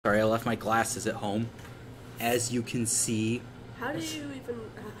Sorry, I left my glasses at home. As you can see... How do you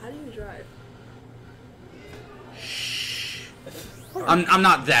drive? Shh. I'm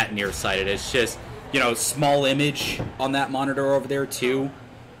not that nearsighted. It's just, you know, small image on that monitor over there too.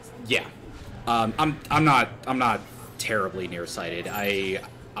 Yeah. I'm not terribly nearsighted. Yeah.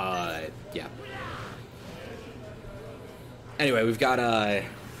 Anyway, we've got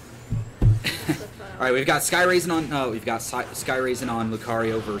all right, we've got SkyRasen on SkyRasen on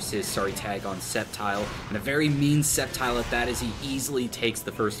Lucario versus SorryTag on Sceptile, and a very mean Sceptile at that, as he easily takes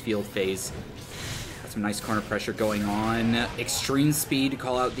the first field phase. Got some nice corner pressure going on. Extreme speed to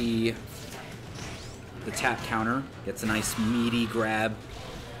call out the tap counter. Gets a nice meaty grab.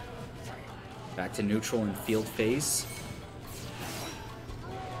 Back to neutral and field phase.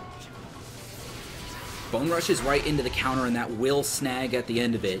 Bone rushes right into the counter, and that will snag at the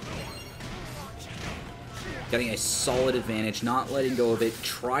end of it. Getting a solid advantage, not letting go of it.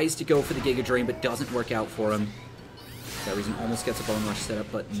 Tries to go for the Giga Drain, but doesn't work out for him. SkyRasen almost gets a Bone Rush set up,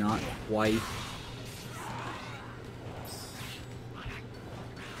 but not quite.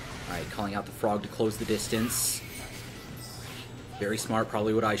 Alright, calling out the Frog to close the distance. Very smart,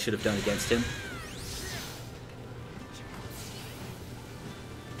 probably what I should have done against him.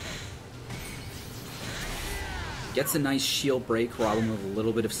 Gets a nice shield break, robbing him with a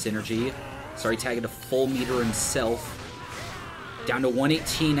little bit of synergy. SorryTag at a full meter himself. Down to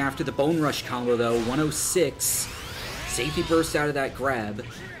 118 after the Bone Rush combo, though. 106. Safety burst out of that grab.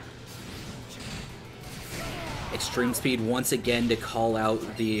 Extreme speed once again to call out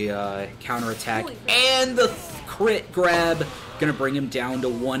the counterattack. And the crit grab. Gonna bring him down to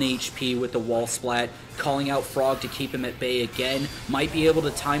 1 HP with the wall splat. Calling out Frog to keep him at bay again. Might be able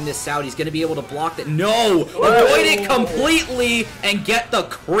to time this out. He's gonna be able to block that. No! Avoid it completely and get the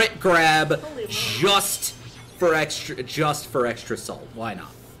crit grab just for extra salt. Why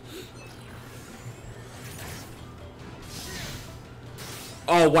not?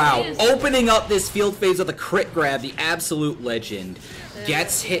 Oh wow. Opening up this field phase with a crit grab, the absolute legend.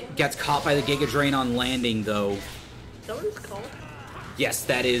 Gets caught by the Giga Drain on landing though. Is that what it's called? Yes,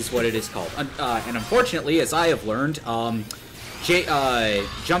 that is what it is called. And unfortunately, as I have learned,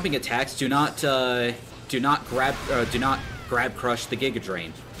 jumping attacks do not grab crush the Giga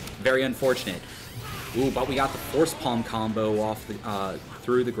Drain. Very unfortunate. Ooh, but we got the Force Palm combo off the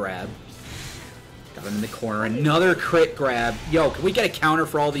through the grab. Got him in the corner. Another crit grab. Yo, can we get a counter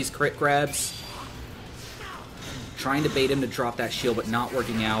for all these crit grabs? Trying to bait him to drop that shield, but not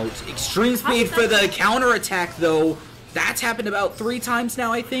working out. Extreme speed for the counter attack, though. That's happened about 3 times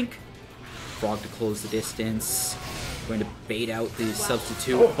now, I think. Frog to close the distance. Going to bait out the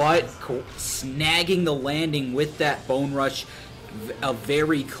substitute, but snagging the landing with that Bone Rush. A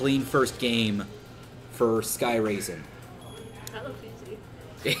very clean first game for SkyRasen. That looks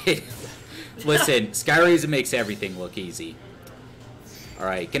easy. Listen, SkyRasen makes everything look easy.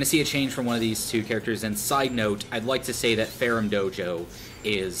 Alright, gonna see a change from one of these two characters, and side note, I'd like to say that Ferrum Dojo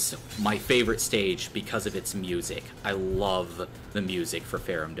is my favorite stage because of its music. I love the music for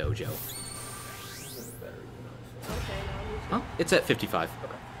Ferrum Dojo. Huh? It's at 55.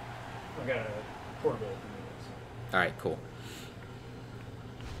 Okay. I got a portable. Alright, cool.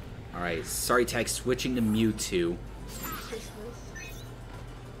 Alright, SorryTag switching to Mewtwo.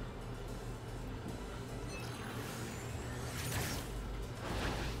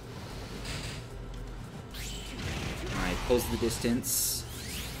 Alright, pulls the distance.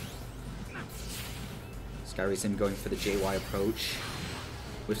 SkyRasen going for the JY approach.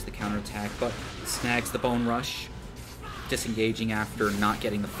 Whips the counterattack, but snags the Bone Rush. Disengaging after not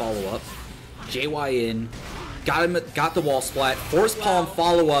getting the follow-up. JY in. Got the wall splat. Force Palm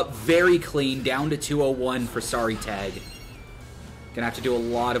follow-up, very clean. Down to 201 for SorryTag. Gonna have to do a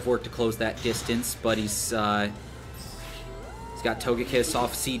lot of work to close that distance, but he's got Togekiss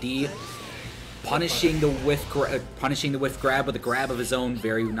off CD. Punishing the whiff grab with a grab of his own.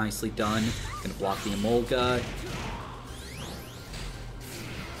 Very nicely done. Gonna block the Emolga.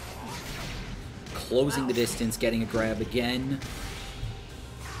 Closing the distance, getting a grab again.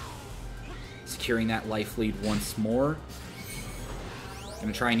 Securing that life lead once more.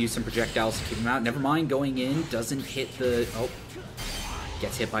 Gonna try and use some projectiles to keep him out. Never mind, going in. Doesn't hit the... Oh.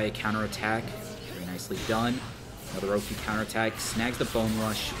 Gets hit by a counterattack. Very nicely done. Another OP counterattack. Snags the Bone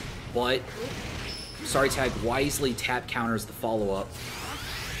Rush. But SorryTag wisely tap counters the follow-up.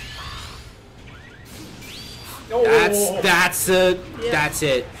 Oh. That's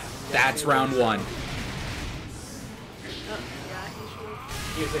it. That's round 1.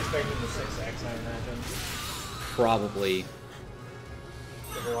 He was expecting the 6X, I imagine. Probably.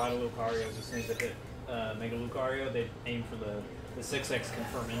 There's a lot of Lucarios. As soon as they hit Mega Lucario, they aim for the the 6X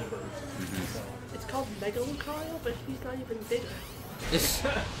confirm in burst. So. It's called Mega Lucario, but he's not even bigger.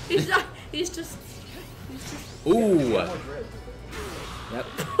 He's just. Ooh. Yep.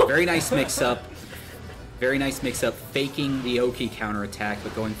 Very nice mix-up. Very nice mix-up. Faking the Oki counterattack,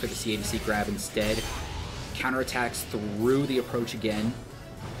 but going for the CADC grab instead. Counterattacks through the approach again.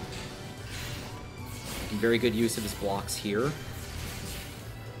 Making very good use of his blocks here.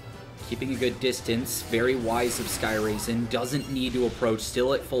 Keeping a good distance. Very wise of SkyRasen. Doesn't need to approach.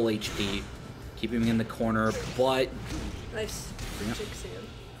 Still at full HP. Keeping him in the corner, but... Nice. Yep.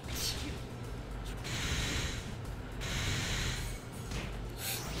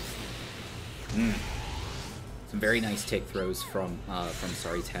 Some very nice take throws from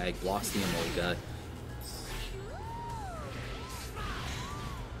SorryTag. Blocks the Emolga.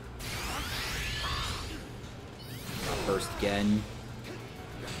 Burst again.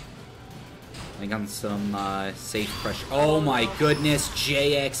 I think on some safe pressure. Oh my goodness,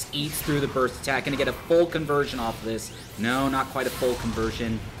 JX eats through the burst attack. Gonna get a full conversion off of this. No, not quite a full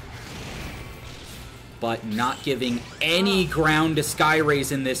conversion. But not giving any ground to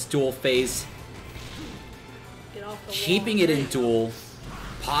SkyRasen in this duel phase. Keeping it in duel.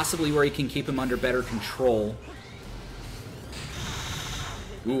 Possibly where he can keep him under better control.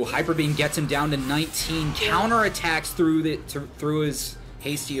 Ooh, Hyper Beam gets him down to 19. Counterattacks through his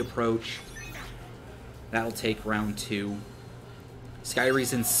hasty approach. That'll take round 2.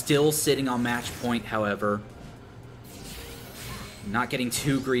 SkyRasen still sitting on match point, however. Not getting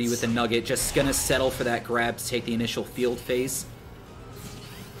too greedy with the Nugget. Just gonna settle for that grab to take the initial field phase.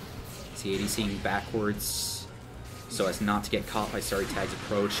 CADCing backwards so as not to get caught by SorryTag's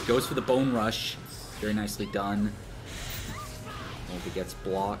approach. Goes for the Bone Rush. Very nicely done. Olga gets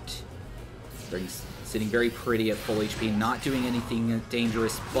blocked. Sitting very pretty at full HP, not doing anything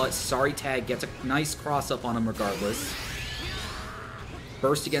dangerous, but SorryTag gets a nice cross-up on him regardless.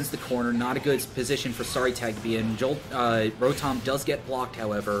 Burst against the corner, not a good position for SorryTag to be in. Rotom does get blocked,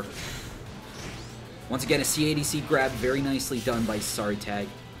 however. Once again, a CADC grab, very nicely done by SorryTag.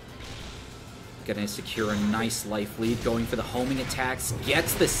 Gonna secure a nice life lead, going for the homing attacks,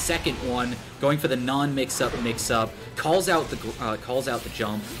 gets the second one, going for the non-mix-up, calls out the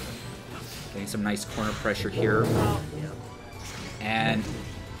jump. Getting some nice corner pressure here. And,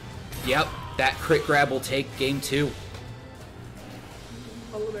 yep, that crit grab will take game 2.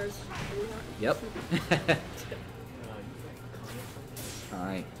 Yep.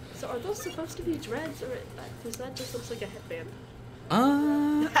 Alright. So are those supposed to be dreads, or because that just looks like a headband?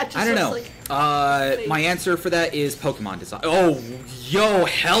 I don't know. Like my answer for that is Pokemon design. Oh, yo,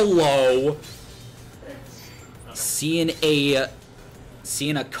 hello! Seeing a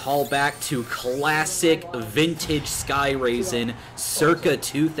callback to classic vintage SkyRasen circa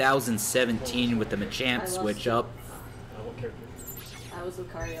 2017 with the Machamp switch up. I was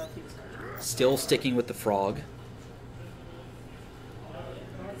Lucario, he was Lucario. Still sticking with the frog.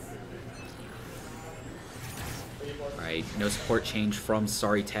 Alright, no support change from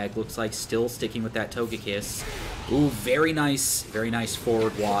SorryTag. Looks like still sticking with that Togekiss. Ooh, very nice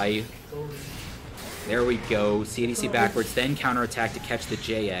forward Y. There we go. CADC backwards, then counterattack to catch the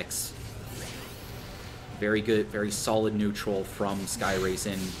JX. Very good, very solid neutral from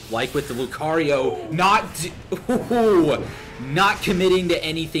SkyRasen. Like with the Lucario, not committing to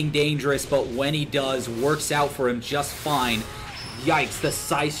anything dangerous, but when he does, works out for him just fine. Yikes, the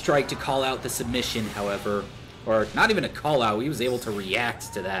Side Strike to call out the submission, however. Or not even a call out, he was able to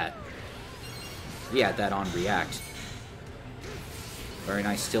react to that. He had that on react. Very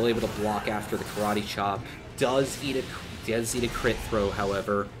nice, still able to block after the Karate Chop. Does eat a crit throw,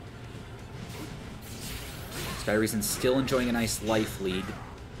 however. SkyRasen still enjoying a nice life lead.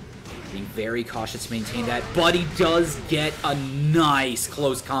 Being very cautious to maintain that, but he does get a nice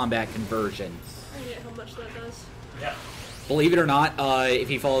close combat conversion. I get how much that does. Yeah. Believe it or not, if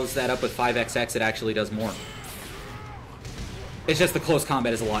he follows that up with 5XX, it actually does more. It's just the close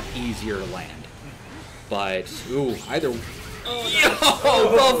combat is a lot easier to land. But, ooh, either...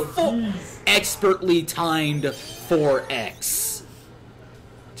 Oh, the expertly timed 4X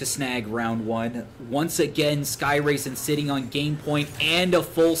to snag round 1. Once again, SkyRasen sitting on game point and a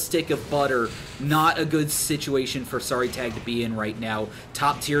full stick of butter. Not a good situation for SorryTag to be in right now.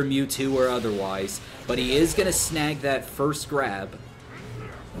 Top tier Mewtwo or otherwise. But he is going to snag that first grab.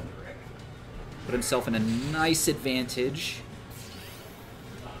 Put himself in a nice advantage.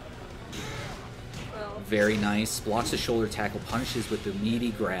 Very nice. Blocks the shoulder tackle, punishes with the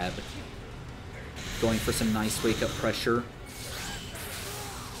meaty grab. Going for some nice wake-up pressure.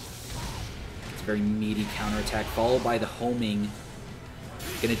 It's a very meaty counterattack, followed by the homing.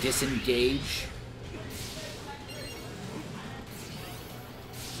 Gonna disengage.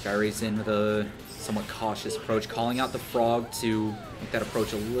 SkyRasen with a somewhat cautious approach, calling out the Frog to make that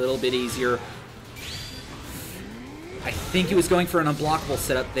approach a little bit easier. I think he was going for an unblockable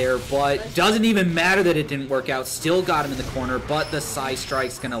setup there, but doesn't even matter that it didn't work out. Still got him in the corner, but the Psy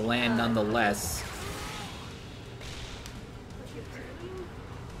Strike's going to land nonetheless.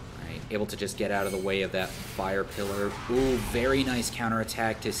 Alright, able to just get out of the way of that Fire Pillar. Ooh, very nice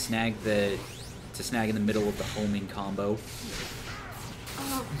counterattack to snag in the middle of the homing combo.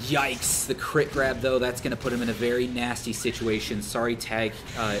 Yikes, the crit grab though, that's going to put him in a very nasty situation. SorryTag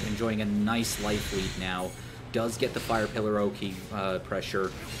enjoying a nice life lead now. Does get the Fire Pillar Oki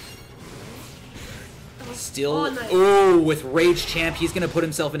pressure. Still, oh, with Rage Champ, he's going to put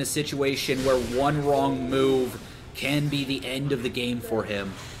himself in a situation where one wrong move can be the end of the game for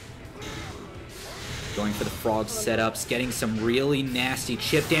him. Going for the Frog setups, getting some really nasty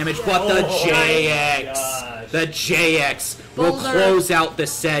chip damage, but the JX will close out the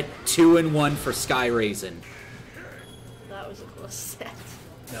set 2-1 for SkyRasen. That was a close set.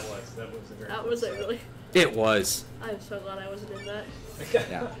 That was a That was a really... It was. I'm so glad I wasn't in that.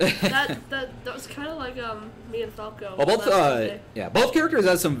 Yeah. that was kind of like me and Falco. Well, both characters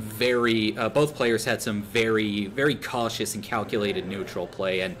had some both players had some very, very cautious and calculated neutral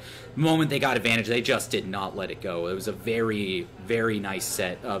play, and the moment they got advantage, they just did not let it go. It was a very, very nice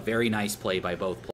set, a very nice play by both players.